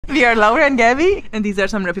We are Laura and Gabi, and these are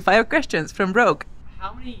some rapid fire questions from Broke.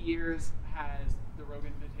 How many years has the Rogue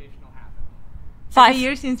Invitational happened? 5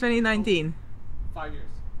 years since 2019. 5 years.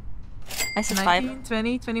 I said 19, 5.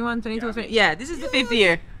 20, 21, 22, Yeah. 20. Yeah, this is the 5th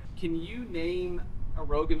year. Can you name a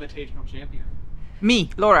Rogue Invitational champion? Me,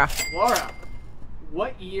 Laura, Laura,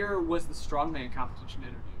 what year was the strongman competition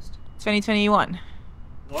introduced? 2021.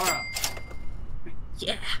 Laura,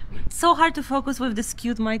 Yeah. So hard to focus with the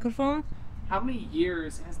skewed microphone. how many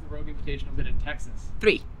years has the Rogue Invitational been in Texas?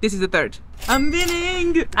 3. This is the 3rd. I'm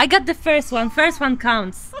winning! I got the first one. First one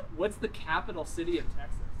counts. What's the capital city of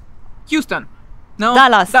Texas? Houston. No.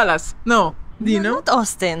 Dallas. Dallas. No. Do you know? Not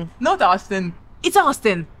Austin. Not Austin. It's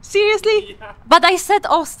Austin. Seriously? Yeah. But I said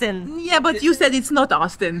Austin. Yeah, but you said it's not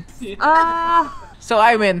Austin. Yeah. So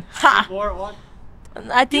I win. Ha!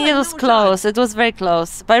 I think Yeah, it was no close. It was very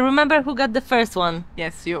close. But remember who got the first one?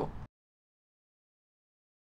 Yes, you.